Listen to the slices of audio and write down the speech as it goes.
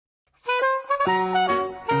Welcome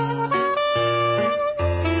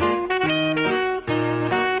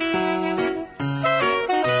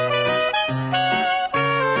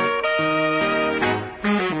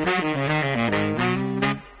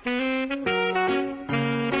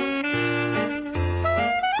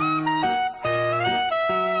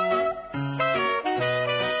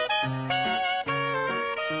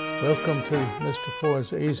to Mr.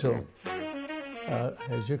 Foy's Easel.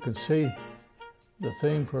 As you can see, the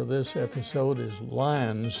theme for this episode is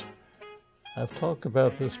lines. I've talked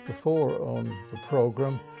about this before on the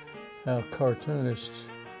program, how cartoonists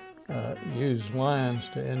use lines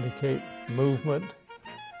to indicate movement,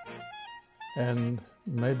 and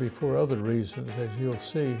maybe for other reasons, as you'll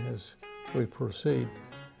see as we proceed.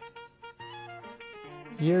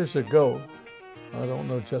 Years ago, I don't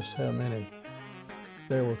know just how many,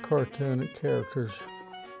 there were cartoon characters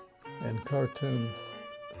and cartoon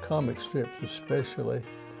comic strips especially,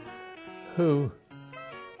 who,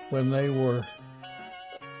 when they were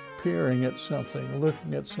peering at something,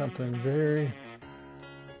 looking at something very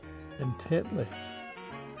intently,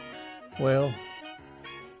 well,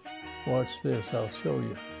 watch this, I'll show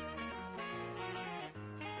you.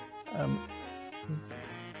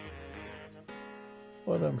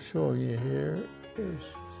 What I'm showing you here is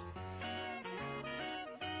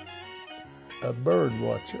a bird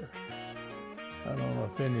watcher. I don't know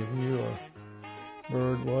if any of you are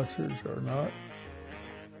bird watchers or not.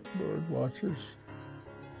 Bird watchers.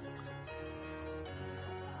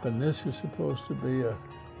 But this is supposed to be a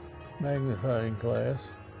magnifying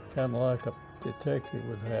glass, kind of like a detective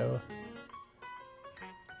would have.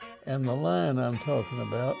 And the line I'm talking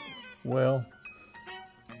about, well,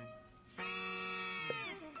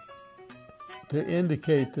 to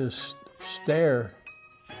indicate this stare,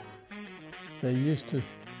 they used to,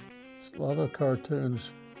 a lot of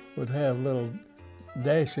cartoons would have little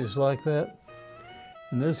dashes like that.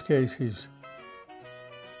 In this case, he's,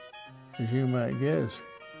 as you might guess,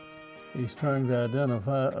 he's trying to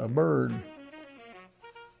identify a bird.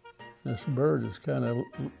 This bird is kind of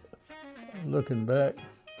looking back,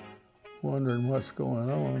 wondering what's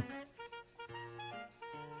going on.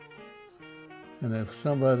 And if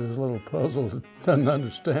somebody's a little puzzled and doesn't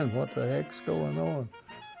understand what the heck's going on,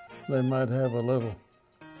 they might have a little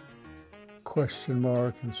question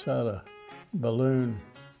mark inside a balloon.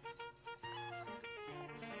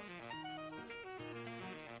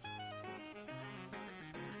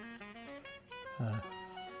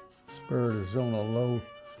 This bird is on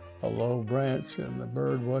a low branch, and the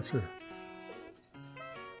bird watcher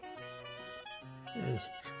is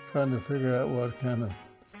trying to figure out what kind of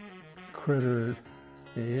critter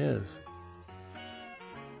he is.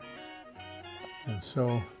 And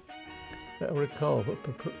so I recall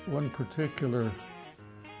one particular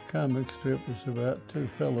comic strip was about two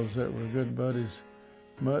fellows that were good buddies,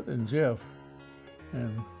 Mutt and Jeff,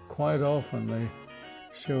 and quite often they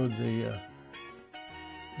showed the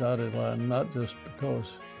dotted line, not just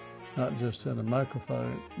in a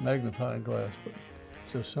magnifying glass, but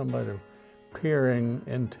just somebody peering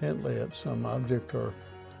intently at some object or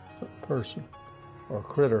person or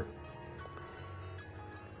critter.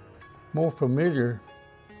 More familiar,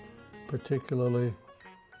 particularly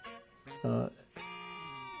to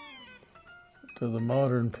the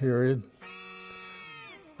modern period,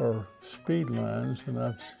 are speed lines, and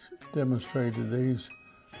I've demonstrated these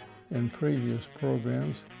in previous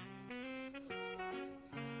programs.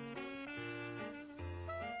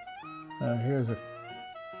 Now here's a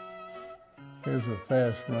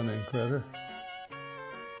fast-running critter,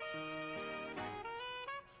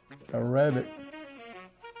 a rabbit.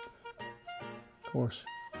 Of course,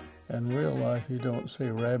 in real life, you don't see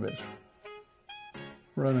rabbits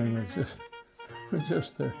running with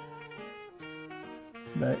just their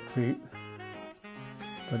back feet.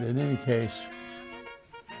 But in any case,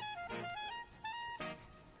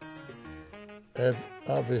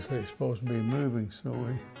 obviously it's supposed to be moving, so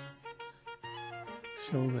we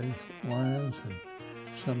show these lines and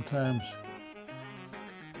sometimes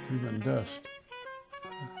even dust.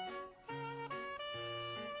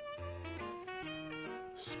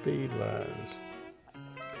 Speed lines.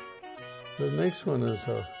 The next one is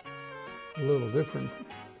a little different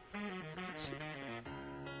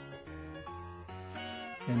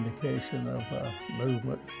indication of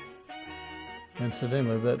movement.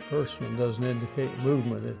 Incidentally, that first one doesn't indicate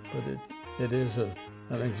movement, but it is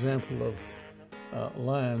an example of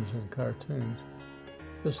lines in cartoons.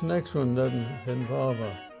 This next one doesn't involve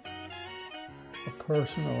a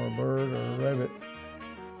person or a bird or a rabbit.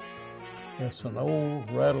 It's an old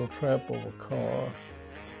rattle trap of a car.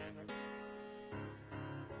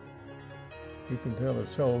 You can tell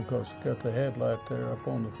it's old because it's got the headlight there up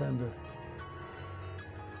on the fender.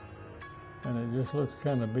 And it just looks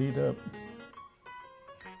kind of beat up.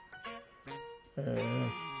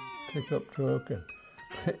 Pickup truck.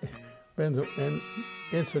 And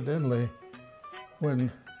incidentally, when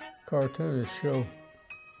cartoonists show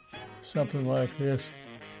something like this,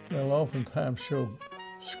 they'll oftentimes show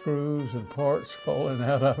screws and parts falling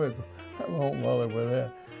out of it. I won't bother with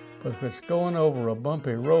that. But if it's going over a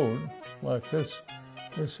bumpy road like this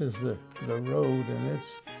is the road, and it's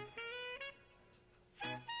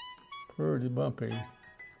pretty bumpy.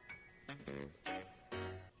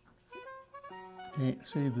 Can't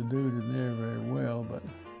see the dude in there very well, but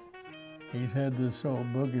he's had this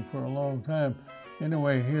old buggy for a long time.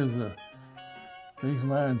 Anyway, these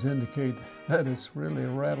lines indicate that it's really a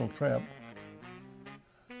rattle trap.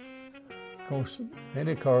 Of course,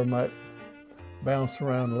 any car might bounce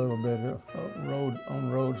around a little bit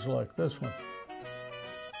on roads like this one.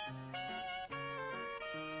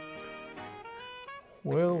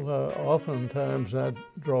 Well, oftentimes I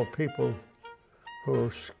draw people who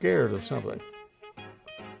are scared of something.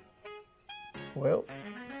 Well,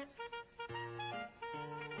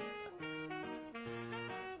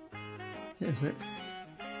 here's it.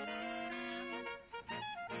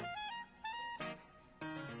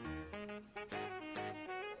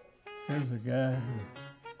 Here's a guy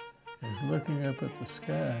who is looking up at the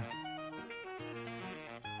sky.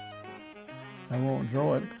 I won't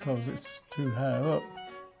draw it because it's too high up,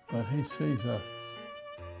 but he sees a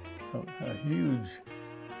huge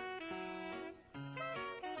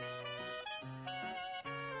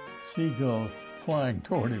seagull flying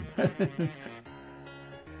toward him.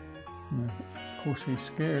 Of course, he's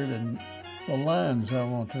scared, and the lines I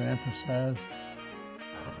want to emphasize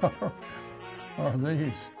are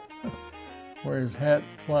these, where his hat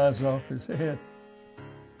flies off his head,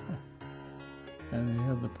 and you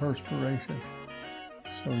have the perspiration.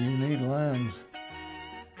 So you need lines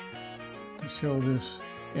to show this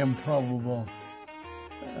improbable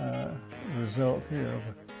result here.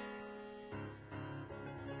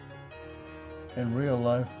 In real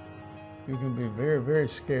life, you can be very, very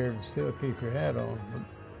scared and still keep your hat on, but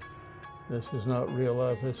this is not real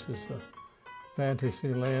life. This is a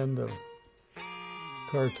fantasy land of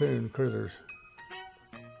cartoon critters.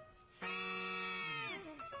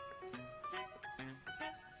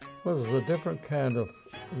 Well, there's a different kind of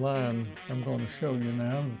line I'm going to show you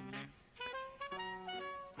now.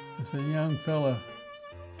 It's a young fella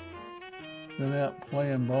been out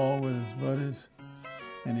playing ball with his buddies,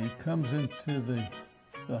 and he comes into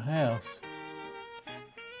the house.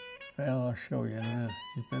 Well, I'll show you now.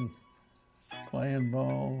 He's been playing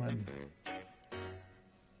ball, and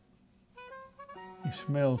he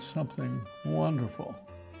smells something wonderful,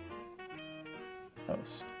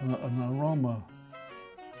 an aroma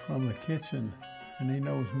from the kitchen, and he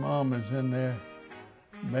knows Mom is in there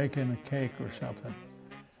baking a cake or something.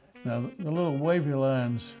 Now, the little wavy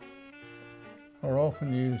lines are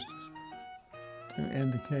often used to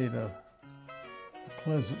indicate a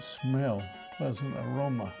pleasant smell, pleasant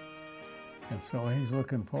aroma. And so he's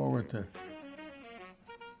looking forward to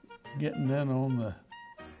getting in on the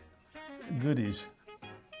goodies.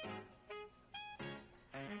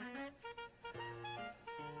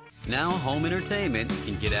 Now home entertainment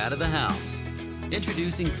can get out of the house.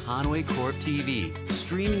 Introducing Conway Corp TV,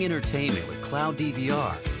 streaming entertainment with cloud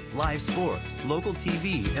DVR, live sports, local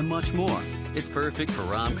TV, and much more. It's perfect for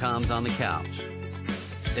rom-coms on the couch,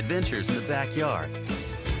 adventures in the backyard,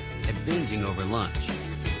 and binging over lunch.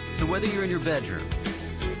 So whether you're in your bedroom,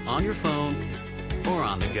 on your phone, or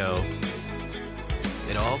on the go,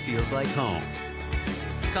 it all feels like home.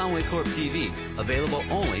 Conway Corp TV, available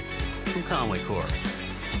only from Conway Corp.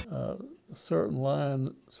 Certain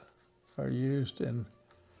lines are used in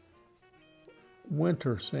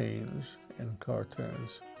winter scenes in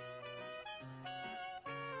cartoons.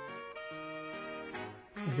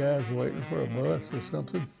 The guy's waiting for a bus or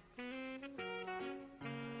something.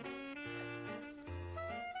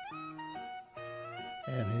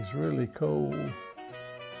 And he's really cold.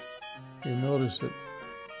 You notice that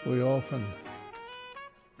we often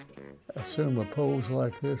assume a pose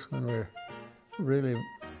like this when we're really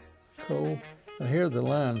cold. And here are the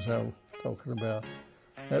lines I was talking about.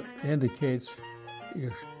 That indicates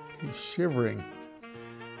he's shivering.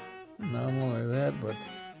 Not only that, but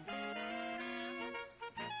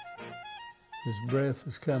his breath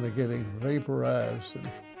is kind of getting vaporized. And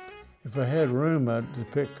if I had room, I'd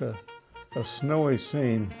depict a snowy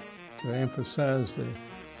scene to emphasize the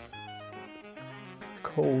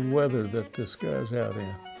cold weather that this guy's out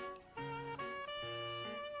in.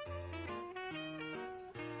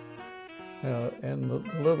 And the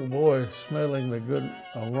little boy smelling the good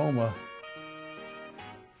aroma.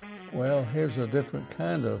 Well, here's a different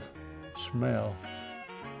kind of smell.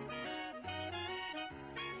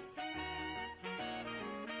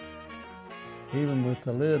 Even with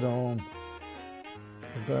the lid on,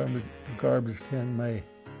 the garbage can may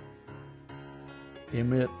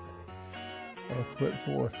emit or put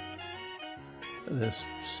forth this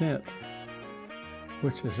scent,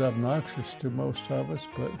 which is obnoxious to most of us,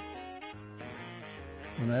 but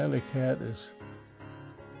when Alley Cat is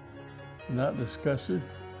not disgusted,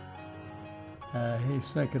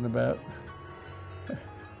 he's thinking about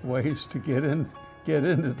ways to get into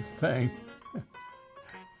the thing,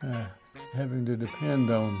 having to depend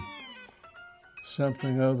on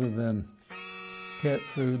something other than cat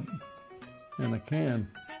food in a can,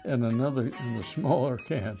 and another in the smaller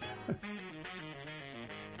can.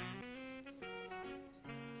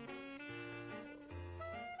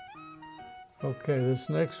 Okay, this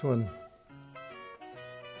next one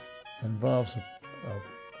involves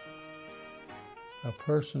a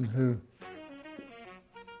person who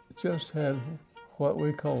just had what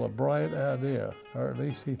we call a bright idea, or at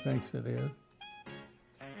least he thinks it is.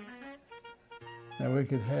 Now we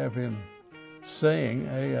could have him saying,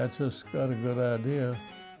 hey, I just got a good idea,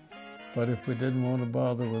 but if we didn't want to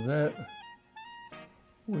bother with that,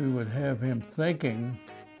 we would have him thinking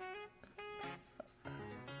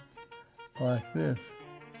like this,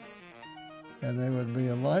 and there would be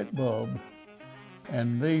a light bulb,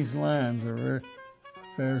 and these lines are very,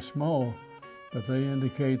 very small, but they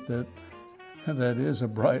indicate that that is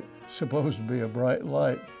supposed to be a bright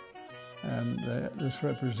light, and this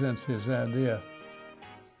represents his idea.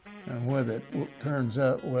 And whether it turns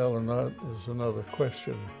out well or not is another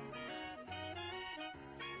question.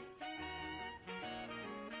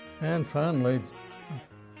 And finally,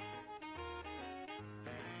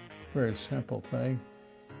 very simple thing.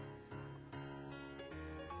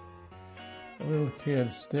 A little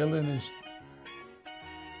kid still in his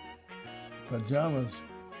pajamas.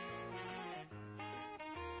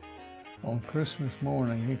 On Christmas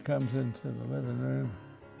morning, he comes into the living room.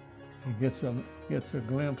 He gets a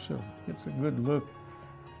glimpse of, gets a good look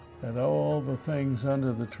at all the things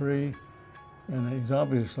under the tree, and he's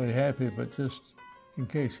obviously happy, but just in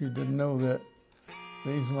case you didn't know that,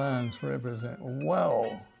 these lines represent,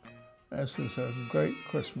 wow, this is a great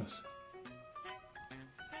Christmas.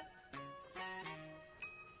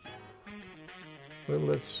 Well,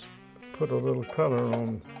 let's put a little color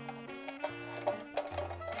on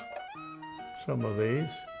some of these.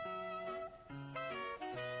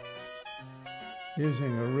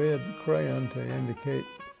 Using a red crayon to indicate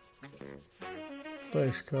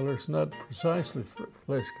flesh color. It's not precisely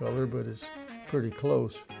flesh color, but it's pretty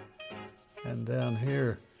close. And down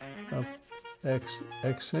here, I'll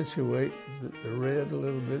accentuate the red a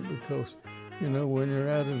little bit because, you know, when you're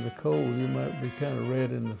out in the cold, you might be kind of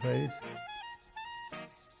red in the face.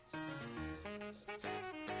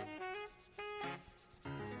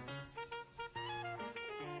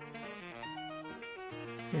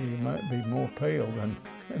 You might be more pale than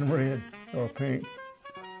red or pink.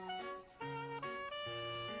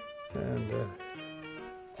 And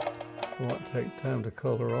I won't take time to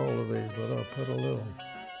color all of these, but I'll put a little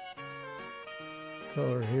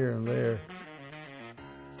color here and there.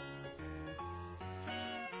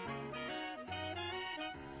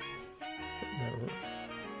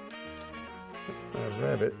 A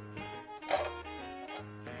rabbit.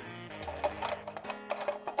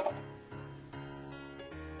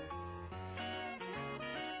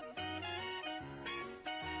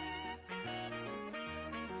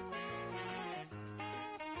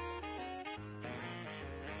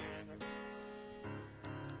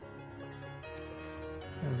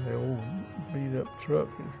 And the old beat-up truck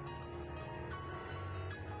is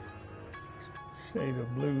shade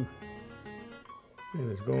of blue,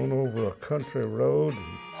 and it's going over a country road,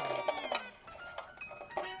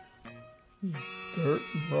 and dirt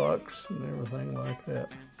and rocks and everything like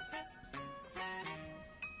that.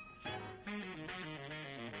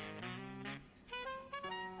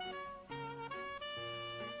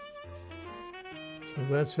 So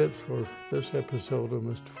that's it for this episode of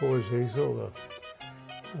Mr. Foy's Easel.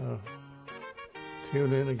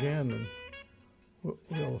 Tune in again, and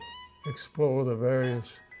we'll explore the various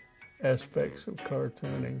aspects of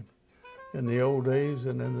cartooning in the old days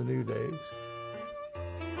and in the new days.